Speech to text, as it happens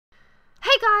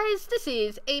guys, this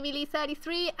is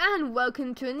Lee33 and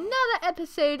welcome to another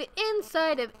episode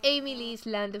inside of Amy Lee's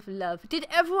Land of Love. Did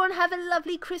everyone have a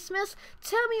lovely Christmas?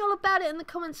 Tell me all about it in the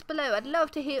comments below. I'd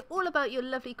love to hear all about your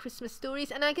lovely Christmas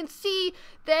stories, and I can see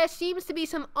there seems to be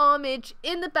some armage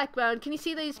in the background. Can you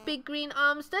see those big green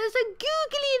arms? There's a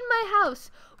googly in my house.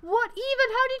 What even?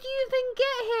 How did you even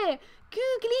get here?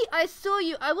 Googly, I saw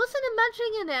you. I wasn't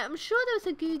imagining it. I'm sure there was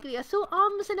a googly. I saw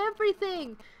arms and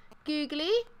everything.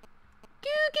 Googly?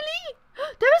 Googly?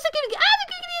 There is a googly. Ah, the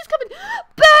googly is coming.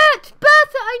 Bert!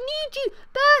 Bertha, I need you.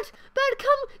 Bert! Bert,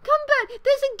 come, Bert.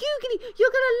 There's a googly. You're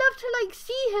gonna love to,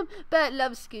 see him. Bert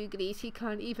loves googlies. He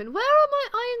can't even. Where are my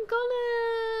iron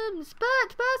golems?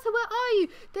 Bert, Bertha, where are you?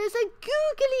 There's a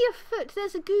googly afoot.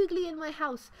 There's a googly in my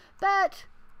house. Bert.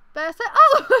 Bertha?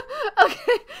 Oh!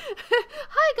 Okay.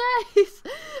 Hi, guys.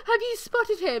 Have you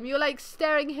spotted him? You're,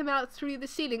 staring him out through the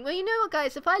ceiling. Well, you know what,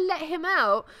 guys? If I let him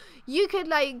out, you could,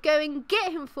 go and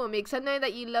get him for me, because I know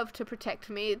that you love to protect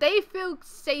me. They feel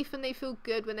safe and they feel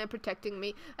good when they're protecting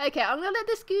me. Okay, I'm going to let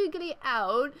this googly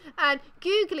out. And,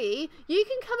 googly, you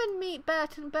can come and meet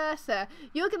Bert and Bertha.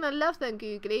 You're going to love them,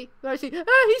 googly. Where is he?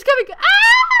 Oh, he's coming. Ah!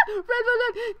 Run.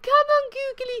 Come on,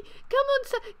 googly. Come on,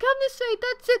 sir. Come this way.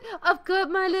 That's it. I've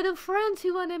got my little friends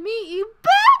who want to meet you.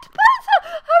 Bert! Bertha!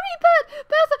 Hurry, Bert!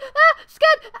 Bertha! Ah!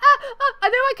 Scared! Ah! I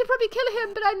know I could probably kill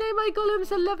him, but I know my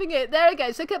golems are loving it. There he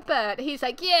goes. Look at Bert. He's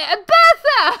like, yeah, and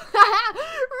Bertha!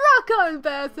 Rock on,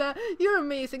 Bertha. You're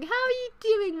amazing. How are you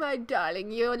doing, my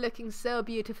darling? You're looking so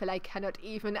beautiful, I cannot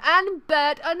even. And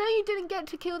Bert, I know you didn't get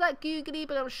to kill that googly,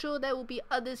 but I'm sure there will be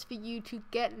others for you to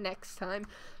get next time.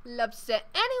 Loves it.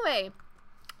 Anyway,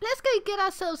 let's go get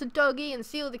ourselves a doggy and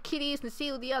see all the kitties and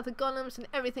see all the other golems and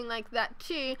everything like that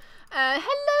too. Hello,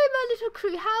 my little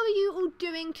crew. How are you all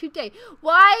doing today?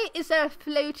 Why is there a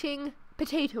floating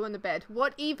potato on the bed?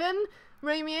 What even?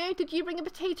 Romeo, did you bring a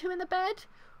potato in the bed?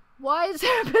 Why is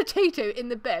there a potato in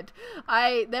the bed?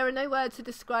 There are no words to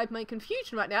describe my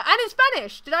confusion right now. And it's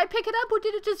vanished. Did I pick it up or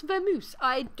did it just vamoose?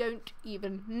 I don't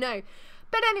even know.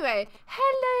 But anyway,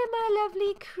 hello my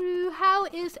lovely crew. How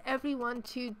is everyone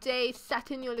today?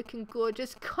 Saturn, you're looking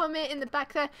gorgeous. Comet in the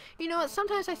back there. You know what?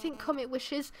 Sometimes I think Comet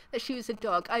wishes that she was a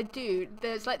dog. I do.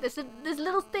 There's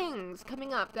little things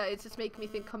coming up that it's just making me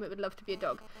think Comet would love to be a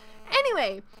dog.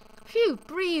 Anyway, phew,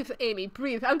 breathe, Amy,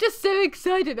 breathe. I'm just so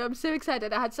excited. I'm so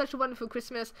excited. I had such a wonderful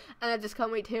Christmas, and I just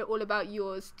can't wait to hear all about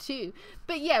yours too.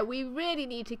 But yeah, we really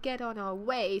need to get on our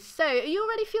way. So, are you all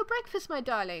ready for your breakfast, my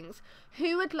darlings?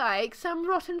 Who would like some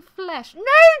rotten flesh? No,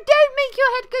 don't make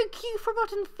your head go cute for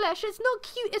rotten flesh. It's not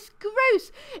cute. It's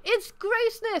gross. It's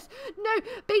grossness. No,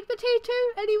 baked potato,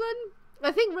 anyone?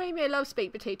 I think Romeo loves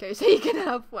baked potatoes, so you can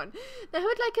have one. Now, who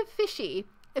would like a fishy?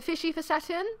 A fishy for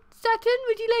Saturn? Saturn,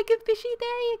 would you like a fishy?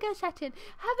 There you go, Saturn.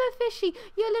 Have a fishy.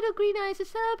 Your little green eyes are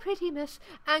so pretty, miss.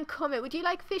 And Comet, would you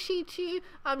like fishy too?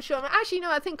 I'm sure. Actually, no,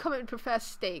 I think Comet would prefer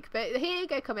steak. But here you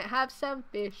go, Comet. Have some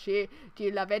fishy. Do you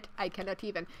love it? I cannot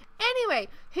even. Anyway,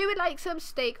 who would like some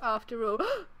steak after all?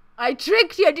 I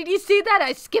tricked you. Did you see that?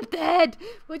 I skipped ahead.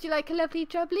 Would you like a lovely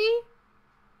jubbly?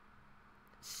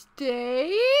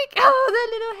 Steak? Oh,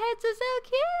 their little heads are so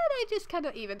cute. I just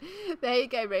cannot even. There you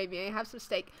go, Romeo. Have some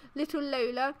steak. Little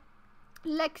Lola.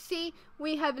 Lexi.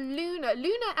 We have Luna.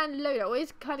 Luna and Lola.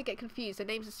 Always kind of get confused. Their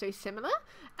names are so similar.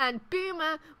 And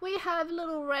Boomer. We have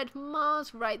little red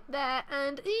Mars right there.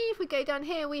 And if we go down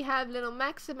here, we have little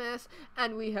Maximus.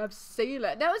 And we have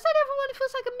Sailor. Now, is that everyone? It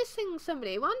feels like I'm missing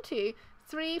somebody. 1, 2,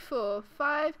 3, 4,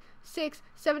 5, 6,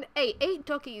 7, 8. 8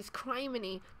 doggies.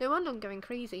 Criminy. No wonder I'm going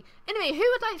crazy. Anyway, who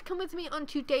would like to come with me on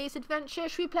today's adventure?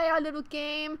 Should we play our little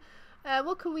game?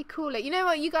 What could we call it? You know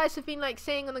what you guys have been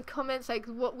saying in the comments,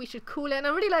 what we should call it, and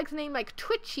I really like the name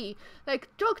Twitchy,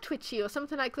 Dog Twitchy or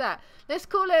something like that. Let's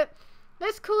call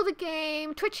the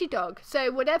game Twitchy Dog. So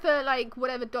whatever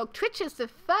dog twitches the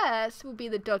first will be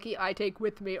the doggy I take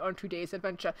with me on today's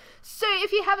adventure. So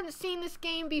if you haven't seen this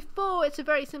game before, it's a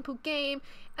very simple game.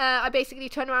 I basically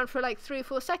turn around for 3 or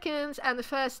 4 seconds, and the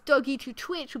first doggy to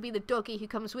twitch will be the doggy who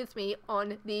comes with me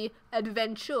on the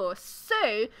adventure.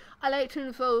 So I like to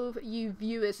involve you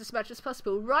viewers as much as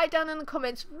possible. Write down in the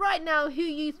comments right now who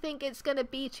you think it's going to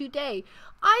be today.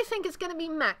 I think it's going to be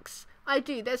Max. I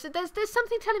do. There's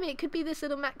something telling me it could be this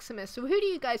little Maximus. So who do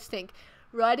you guys think?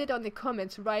 Write it on the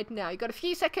comments right now. You got a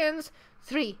few seconds.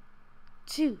 3,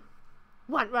 2,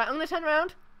 1. Right, I'm going to turn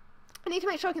around. I need to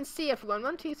make sure I can see everyone.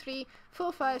 1, 2, 3,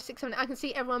 4, 5, 6, 7. I can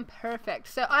see everyone perfect.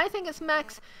 So I think it's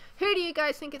Max. Who do you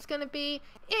guys think it's going to be?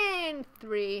 In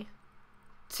 3,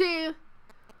 2,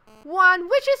 1.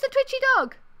 Which is the twitchy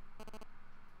dog?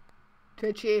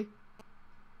 Twitchy.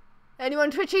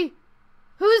 Anyone twitchy?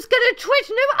 Who's gonna twitch?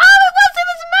 No. Oh, it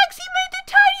was Max. He made the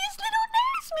tiniest little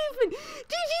nose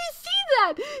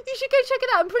go check it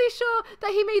out. I'm pretty sure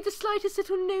that he made the slightest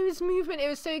little nose movement. It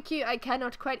was so cute. I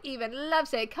cannot quite even.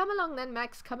 Loves it. Come along then,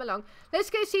 Max. Come along. Let's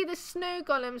go see the snow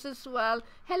golems as well.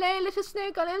 Hello, little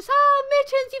snow golems. Oh,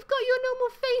 Mittens, you've got your normal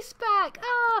face back.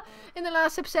 Ah, in the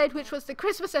last episode, which was the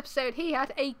Christmas episode, he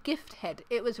had a gift head.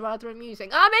 It was rather amusing.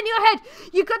 I'm in your head.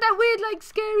 You got that weird, like,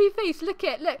 scary face. Look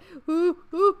it. Look. Ooh,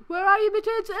 ooh. Where are you,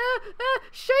 Mittens?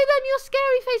 Show them your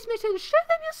scary face, Mittens. Show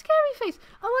them your scary face.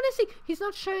 I want to see. He's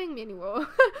not showing me anymore.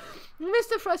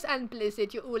 Mr. Frost and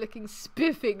Blizzard, you're all looking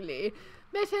spiffingly.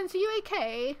 Mittens, are you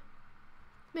okay?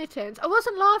 Mittens, I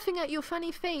wasn't laughing at your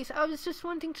funny face. I was just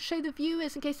wanting to show the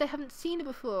viewers in case they haven't seen it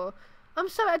before. I'm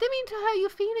sorry, I didn't mean to hurt your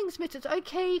feelings, Mittens.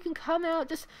 Okay, you can come out.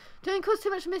 Just don't cause too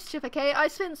much mischief, okay? I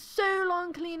spent so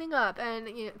long cleaning up, and,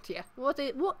 you know, yeah, what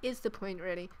is the point,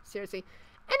 really? Seriously.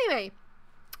 Anyway,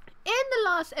 in the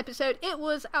last episode, it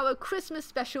was our Christmas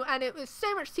special, and it was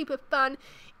so much super fun.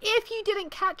 If you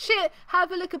didn't catch it,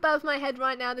 have a look above my head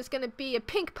right now. There's going to be a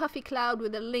pink puffy cloud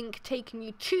with a link taking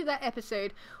you to that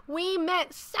episode. We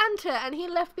met Santa, and he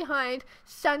left behind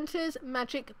Santa's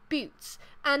magic boots,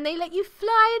 and they let you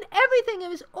fly and everything. It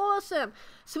was awesome.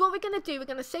 So what we're going to do, we're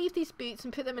going to save these boots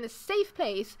and put them in a safe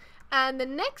place. And the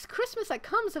next Christmas that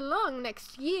comes along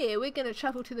next year, we're going to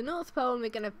travel to the North Pole and we're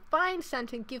going to find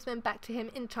Santa and give them back to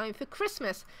him in time for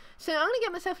Christmas. So I'm going to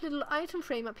get myself a little item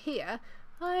frame up here.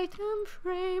 Item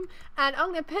frame. And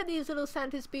I'm going to put these little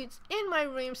Santa's boots in my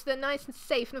room so they're nice and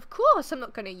safe. And of course, I'm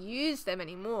not going to use them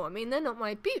anymore. I mean, they're not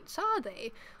my boots, are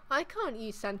they? I can't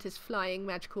use Santa's flying,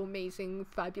 magical, amazing,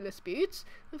 fabulous boots.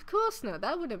 Of course not.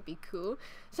 That wouldn't be cool.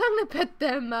 So I'm going to put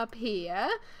them up here.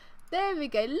 There we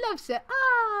go. Loves it.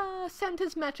 Ah,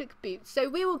 Santa's magic boots. So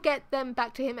we will get them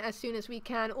back to him as soon as we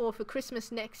can, or for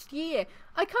Christmas next year.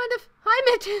 Hi,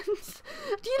 Mittens.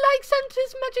 Do you like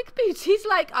Santa's magic boots? He's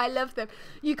like, I love them.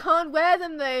 You can't wear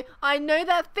them, though. I know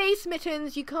that face,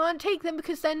 Mittens. You can't take them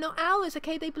because they're not ours,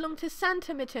 okay? They belong to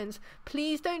Santa, Mittens.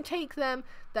 Please don't take them.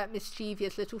 That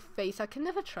mischievous little face. I can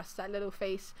never trust that little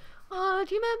face. Oh,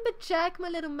 do you remember Jack, my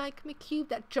little Mike McCube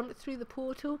that jumped through the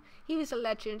portal? He was a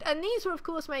legend. And these were, of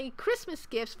course, my Christmas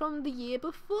gifts from the year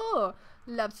before.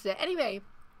 Loves it. Anyway,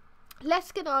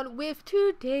 let's get on with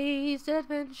today's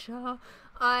adventure.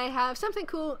 I have something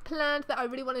cool planned that I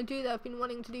really want to do, that I've been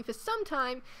wanting to do for some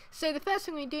time. So the first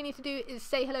thing we do need to do is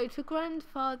say hello to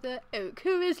Grandfather Oak,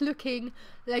 who is looking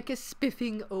like a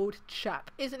spiffing old chap.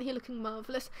 Isn't he looking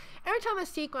marvellous? Every time I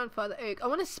see Grandfather Oak, I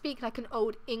want to speak like an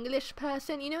old English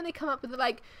person. You know when they come up with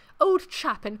like, old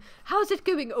chap, and how's it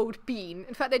going, old bean?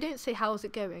 In fact, they don't say how's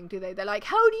it going, do they? They're like,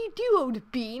 how do you do,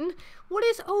 old bean? What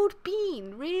is old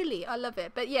bean? Really? I love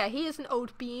it. But yeah, he is an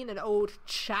old bean, an old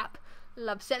chap.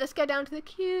 Loves it. Let's go down to the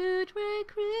cute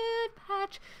recruit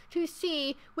patch to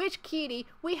see which cutie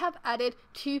we have added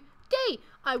today.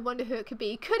 I wonder who it could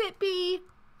be. Could it be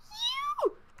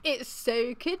you? It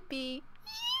so could be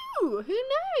you. Who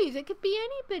knows? It could be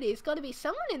anybody. It's got to be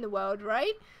someone in the world,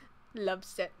 right?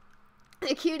 Loves it.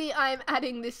 The cutie I'm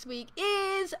adding this week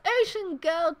is Ocean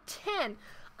Girl 10.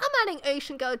 I'm adding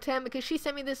Ocean Girl 10 because she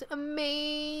sent me this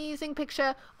amazing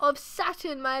picture of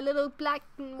Saturn, my little black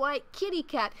and white kitty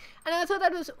cat. And I thought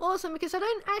that was awesome because I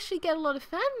don't actually get a lot of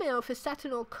fan mail for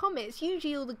Saturn or Comet. It's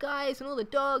usually all the guys and all the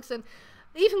dogs, and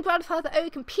even Grandfather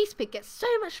Oak and Peace Pig get so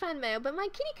much fan mail, but my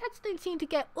kitty cats don't seem to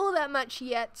get all that much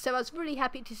yet, so I was really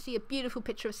happy to see a beautiful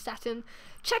picture of Saturn.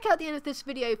 Check out the end of this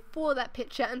video for that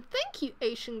picture, and thank you,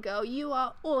 Ocean Girl, you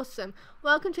are awesome.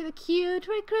 Welcome to the cute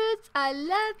recruits. I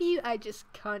love you. I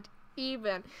just can't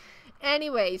even.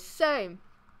 Anyway, so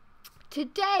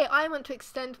today I want to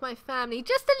extend my family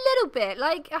just a little bit.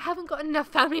 Like, I haven't got enough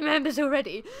family members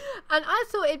already. And I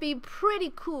thought it'd be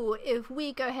pretty cool if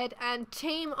we go ahead and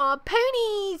tame our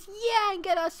ponies. Yeah, and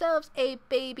get ourselves a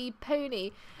baby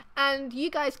pony. And you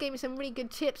guys gave me some really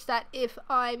good tips that if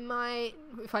I mine,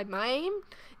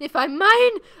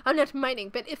 I'm not mining,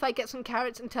 but if I get some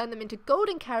carrots and turn them into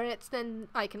golden carrots, then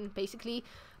I can basically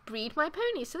breed my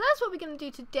pony. So that's what we're going to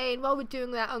do today. And while we're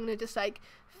doing that, I'm going to just like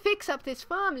fix up this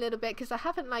farm a little bit because I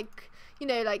haven't, like, you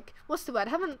know, like, what's the word?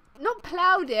 I haven't, not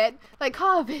plowed it, like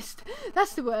harvest.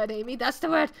 That's the word, Amy. That's the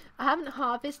word. I haven't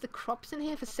harvested the crops in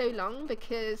here for so long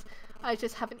because I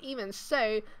just haven't even.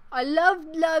 So I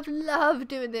love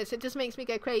doing this. It just makes me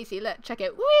go crazy. Look, check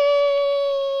it.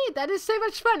 Whee! That is so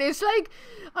much fun. It's like,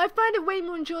 I find it way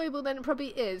more enjoyable than it probably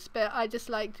is, but I just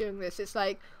like doing this. It's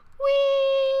like,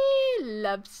 whee!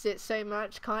 Loves it so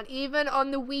much. Can't even. On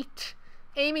the wheat.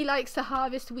 Amy likes to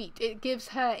harvest wheat. It gives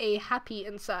her a happy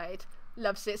inside.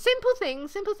 Loves it. Simple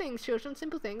things, children,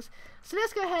 simple things. So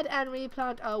let's go ahead and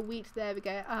replant our wheat. There we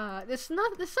go. There's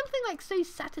something like so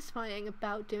satisfying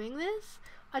about doing this.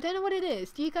 I don't know what it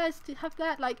is. Do you guys have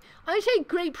that? Like, I take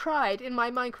great pride in my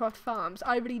Minecraft farms.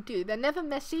 I really do. They're never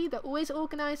messy. They're always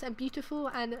organized and beautiful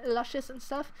and luscious and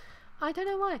stuff. I don't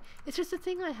know why. It's just a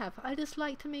thing I have. I just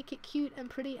like to make it cute and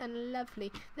pretty and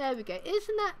lovely. There we go.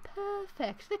 Isn't that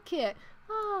perfect? Look here.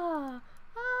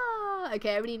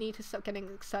 Okay, I really need to stop getting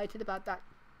excited about that.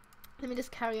 Let me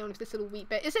just carry on with this little wheat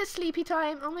bit. Is it sleepy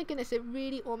time? Oh my goodness, it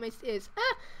really almost is.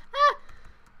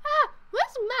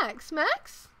 Where's Max?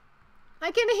 Max?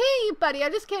 I can hear you, buddy. I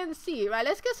just can't see you. Right,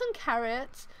 let's get some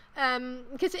carrots.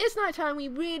 Because it is night time. We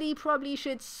really probably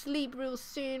should sleep real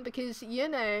soon because, you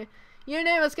know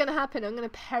what's going to happen. I'm going to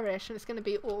perish and it's going to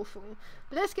be awful.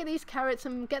 But let's get these carrots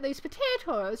and get those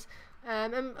potatoes. We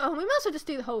might as well just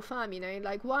do the whole farm, you know,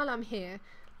 like while I'm here.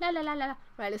 Right,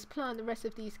 let's plant the rest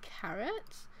of these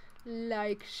carrots.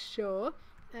 Like, sure.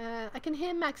 I can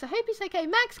hear Max. I hope he's okay.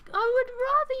 Max, I would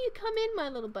rather you come in, my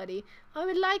little buddy. I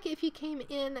would like it if you came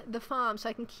in the farm so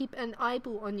I can keep an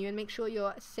eyeball on you and make sure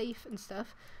you're safe and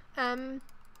stuff.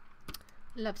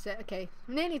 Loves it. Okay,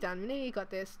 I'm nearly done. Nearly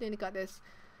got this.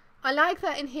 I like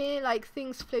that in here, like,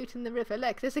 things float in the river.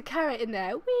 Look, there's a carrot in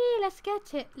there. Whee, let's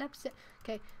get it. Loves it.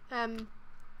 Okay,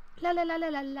 la la la la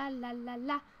la la la la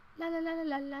la la la la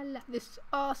la la la. This is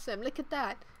awesome. Look at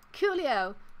that.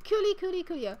 Coolio.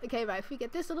 Coolio. Okay, right, if we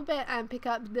get this little bit and pick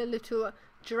up the little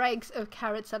dregs of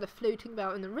carrots that are floating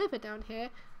about in the river down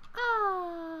here.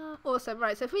 Awesome.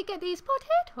 Right, so if we get these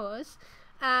potatoes,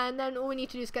 and then all we need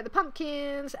to do is get the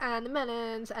pumpkins and the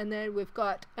melons, and then we've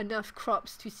got enough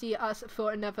crops to see us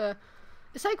for another...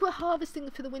 It's like we're harvesting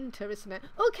for the winter, isn't it?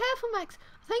 Oh, careful, Max.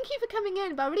 Thank you for coming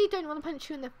in, but I really don't want to punch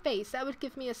you in the face. That would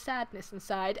give me a sadness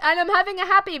inside. And I'm having a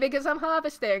happy because I'm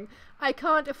harvesting. I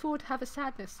can't afford to have a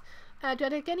sadness. Do I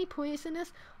get any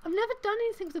poisonous? I've never done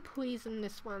anything with the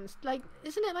poisonous ones. Like,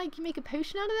 isn't it like you make a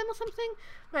potion out of them or something?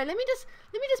 Right, let me just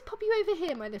pop you over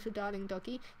here, my little darling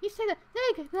doggy. You stay there. There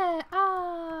you go. There.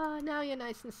 Now you're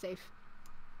nice and safe.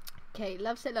 Okay,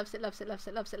 loves it. Okay,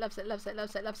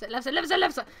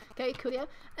 coolio.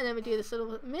 And then we do this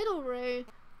little middle row.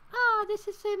 This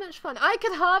is so much fun. I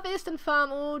could harvest and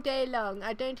farm all day long.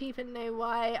 I don't even know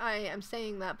why I am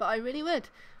saying that, but I really would.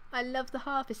 I love the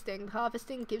harvesting. The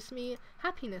harvesting gives me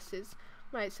happinesses.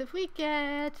 Right, so if we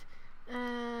get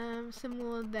some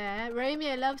more there.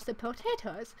 Romeo loves the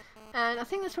potatoes. And I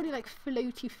think there's probably like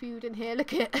floaty food in here.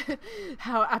 Look at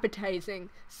how appetizing.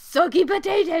 Soggy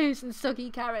potatoes and soggy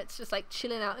carrots just like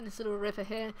chilling out in this little river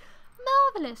here.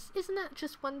 Marvellous. Isn't that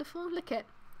just wonderful? Look at...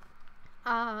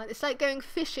 it's like going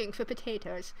fishing for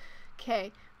potatoes. Okay,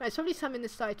 right, there's probably some in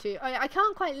this side too. I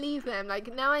can't quite leave them.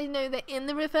 Like, now I know they're in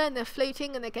the river and they're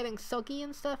floating and they're getting soggy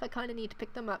and stuff. I kind of need to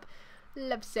pick them up.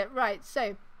 Loves it. Right,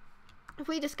 so if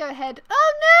we just go ahead...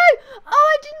 Oh no! Oh,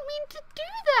 I didn't mean to do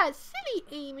that! Silly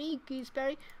Amy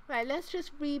Gooseberry. Right, let's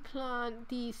just replant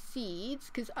these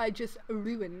seeds because I just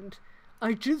ruined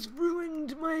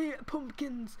my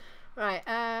pumpkins. Right,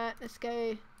 let's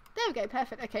go... There we go,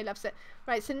 perfect. Okay, loves it.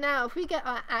 Right, so now if we get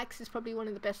our axe, is probably one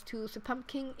of the best tools to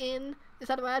pumpkin in. Is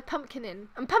that a word? Pumpkin in.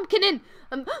 I'm pumpkin in!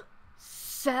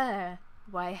 Sir!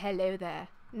 Why, hello there.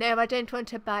 No, I don't want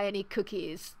to buy any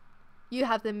cookies. You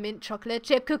have the mint chocolate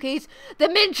chip cookies. The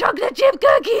mint chocolate chip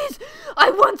cookies!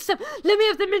 I want some. Let me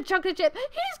have the mint chocolate chip.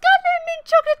 He's got no mint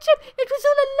chocolate chip. It was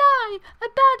all a lie. A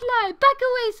bad lie. Back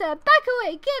away, sir. Back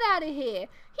away. Get out of here.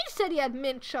 He said he had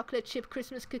mint chocolate chip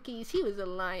Christmas cookies. He was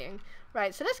lying.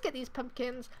 Right, so let's get these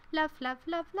pumpkins. Love.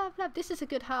 This is a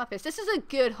good harvest. This is a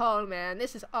good haul, man.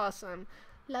 This is awesome.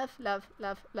 Love.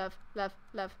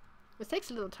 This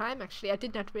takes a little time, actually. I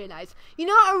did not realize. You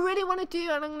know what I really want to do,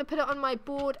 and I'm going to put it on my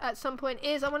board at some point,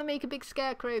 is I want to make a big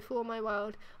scarecrow for my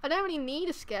world. I don't really need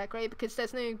a scarecrow because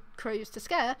there's no crows to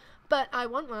scare, but I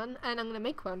want one, and I'm going to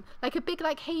make one. Like a big,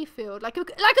 like, hayfield. Like a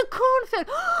cornfield.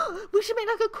 We should make,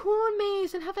 like, a corn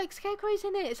maze and have, like, scarecrows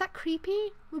in it. Is that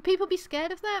creepy? Would people be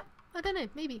scared of that? I don't know,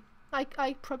 maybe.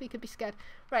 I probably could be scared.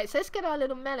 Right, so let's get our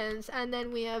little melons, and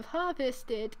then we have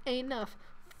harvested enough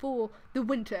for the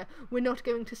winter. We're not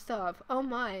going to starve. Oh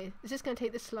my, is this going to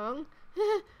take this long?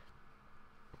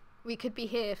 We could be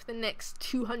here for the next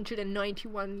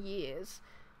 291 years.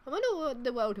 I wonder what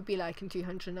the world would be like in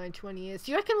 291 years.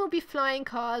 Do you reckon we'll be flying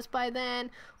cars by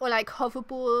then? Or like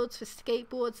hoverboards for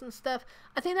skateboards and stuff?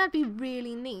 I think that'd be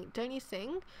really neat, don't you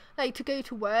think? Like to go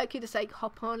to work, you just like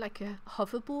hop on like a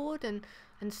hoverboard and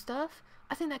stuff.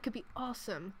 I think that could be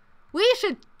awesome. We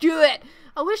should do it!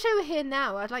 I wish I were here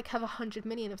now. I'd like have 100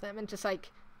 million of them and just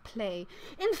like play.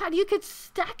 In fact, you could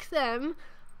stack them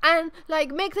and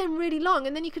like make them really long,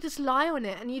 and then you could just lie on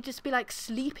it and you'd just be like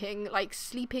sleeping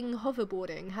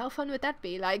hoverboarding. How fun would that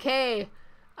be? Like, hey,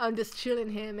 I'm just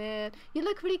chilling here, man. You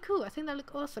look really cool. I think that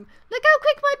look awesome. Look how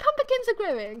quick my pumpkins are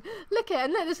growing. Look at,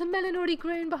 and look, there's a melon already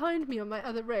growing behind me on my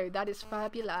other road. That is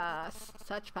fabulous.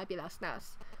 Such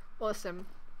fabulousness. Awesome.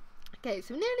 Okay,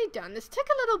 so we're nearly done. This took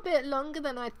a little bit longer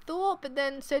than I thought, but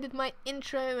then so did my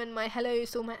intro and my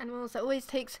hellos to all my animals. That always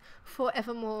takes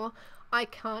forevermore. I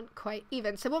can't quite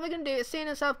even. So what we're going to do, as soon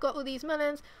as I've got all these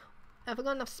melons, have I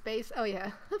got enough space? Oh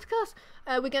yeah, of course.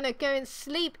 We're going to go and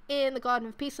sleep in the Garden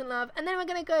of Peace and Love, and then we're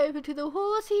going to go over to the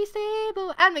horsey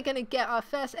stable, and we're going to get our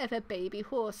first ever baby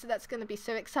horse. So that's going to be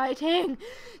so exciting.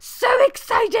 So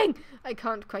exciting! I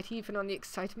can't quite even on the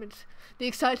excitement. The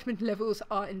excitement levels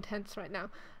are intense right now.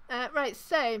 Right,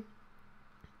 so,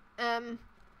 oh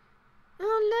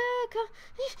look,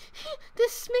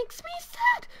 this makes me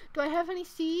sad. Do I have any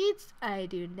seeds? I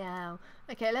do now.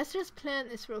 Okay, let's just plant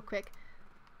this real quick.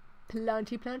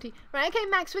 Planty. Right, okay,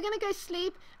 Max, we're gonna go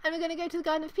sleep, and we're gonna go to the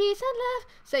Garden of Peace and Love.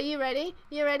 So, you ready?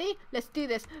 You ready? Let's do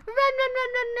this.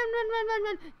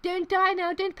 Run. Don't die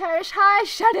now, don't perish. Hi,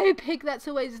 Shadow Pig, that's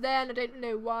always there, and I don't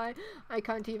know why. I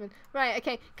can't even. Right,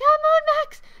 okay, come on,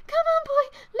 Max. Come on,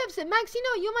 boy. Loves it. Max, you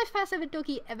know, you're my first ever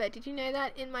doggy ever. Did you know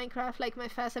that in Minecraft? Like, my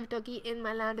first ever doggy in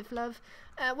my land of love.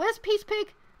 Where's Peace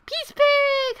Pig? Peace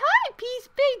Pig! Hi, Peace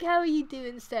Pig! How are you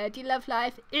doing, sir? Do you love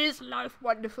life? Is life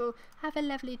wonderful? Have a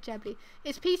lovely jubbly.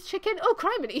 Is Peace Chicken? Oh,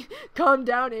 criminy! Calm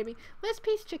down, Amy. Where's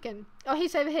Peace Chicken? Oh,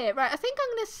 he's over here. Right, I think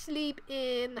I'm going to sleep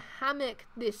in the hammock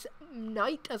this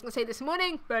night. I was going to say this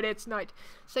morning, but it's night.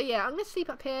 So, yeah, I'm going to sleep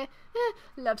up here.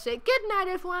 Loves it. Good night,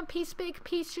 everyone. Peace Pig,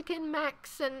 Peace Chicken,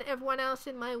 Max, and everyone else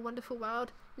in my wonderful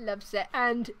world. Loves it.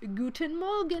 And Guten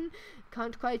Morgen.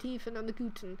 Can't quite even on the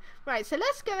Guten. Right, so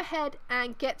let's go ahead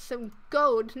and get some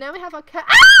gold. Now we have our cat.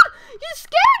 Ah! You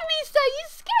scared me, sir! You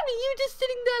scared me! You were just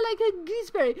sitting there like a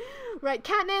gooseberry. Right,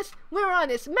 Katniss, we're on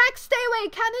this. Max, stay away!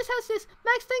 Katniss has this.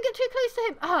 Max, don't get too close to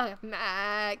him. Oh,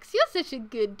 Max, you're such a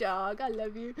good dog. I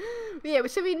love you. Yeah,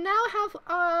 so we now have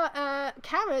our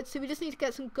carrots, so we just need to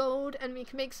get some gold, and we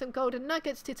can make some golden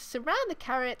nuggets to surround the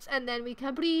carrots, and then we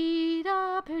can breed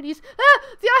our ponies. Ah!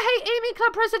 The I Hate Amy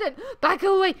Club president! Back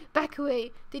away! Back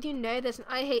away! Did you know there's an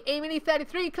I Hate Amy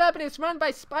Lee33 club, and it's run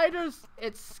by spiders?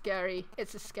 It's scary.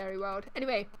 It's a scary world.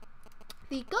 Anyway,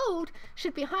 the gold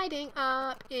should be hiding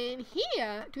up in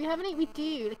here. Do we have any? We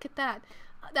do. Look at that.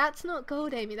 That's not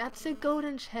gold, Amy. That's a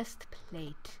golden chest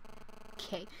plate.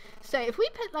 Okay, so if we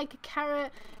put like a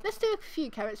carrot, let's do a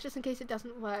few carrots just in case it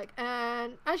doesn't work.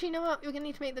 And actually, you know what? We're going to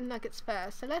need to make the nuggets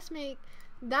first. So let's make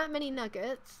that many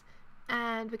nuggets,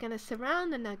 and we're going to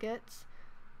surround the nuggets.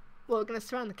 Well, we're going to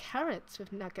surround the carrots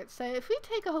with nuggets. So if we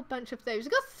take a whole bunch of those,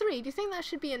 we've got 3. Do you think that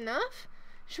should be enough?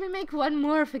 Should we make one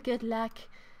more for good luck?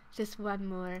 Just one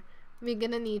more. We're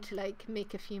going to need to like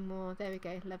make a few more. There we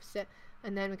go. Loves it.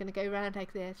 And then we're going to go around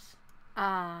like this.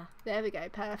 Ah, there we go.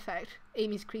 Perfect.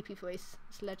 Amy's creepy voice.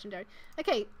 It's legendary.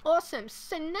 Okay, awesome.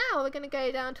 So now we're going to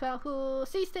go down to our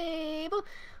horsey stable.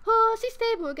 Horsey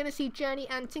stable. We're going to see Journey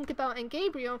and Tinkerbell and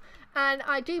Gabriel. And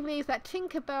I do believe that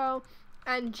Tinkerbell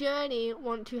and Journey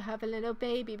want to have a little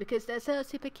baby because they're so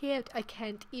super cute. I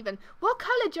can't even. What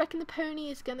colour do you reckon the pony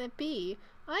is going to be?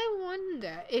 I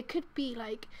wonder. It could be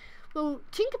like... Well,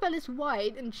 Tinkerbell is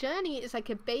white and Journey is like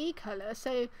a bay colour.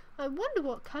 So I wonder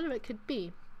what colour it could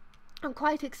be. I'm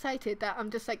quite excited that I'm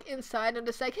just like inside. I'm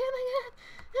just like, oh my god,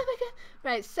 oh my god.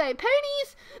 Right, so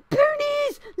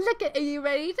ponies, look at, are you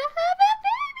ready to have a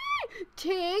baby?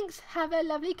 Tinks, have a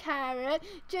lovely carrot.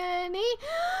 Journey,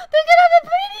 they're gonna have a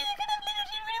pony. They're gonna have little.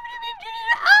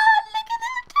 Oh, look at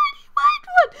that tiny white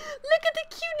one. Look at the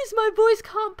cuteness. My voice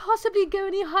can't possibly go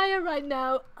any higher right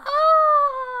now.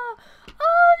 Oh,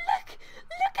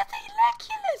 look at the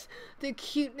Leculus. The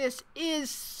cuteness is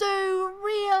so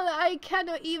real. I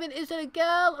cannot even. Is it a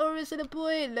girl or is it a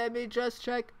boy? Let me just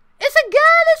check. It's a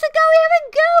girl. It's a girl. We have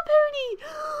a girl pony.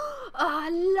 Oh, I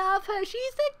love her.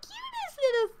 She's the cutest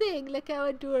little thing. Look how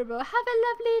adorable. Have a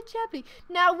lovely jubbly.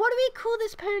 Now, what do we call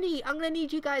this pony? I'm going to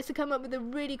need you guys to come up with a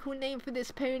really cool name for this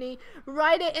pony.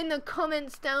 Write it in the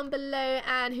comments down below,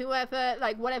 and whoever,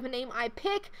 like whatever name I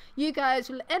pick, you guys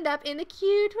will end up in the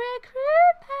cute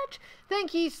recruit patch.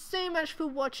 Thank you so much for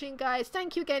watching, guys.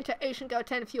 Thank you again to Ocean Girl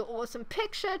 10 for your awesome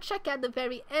picture. Check out the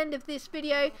very end of this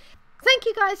video. Thank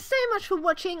you guys so much for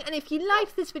watching, and if you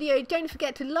liked this video, don't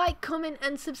forget to like, comment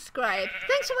and subscribe.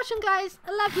 Thanks for watching, guys.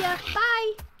 I love ya.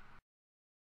 Bye.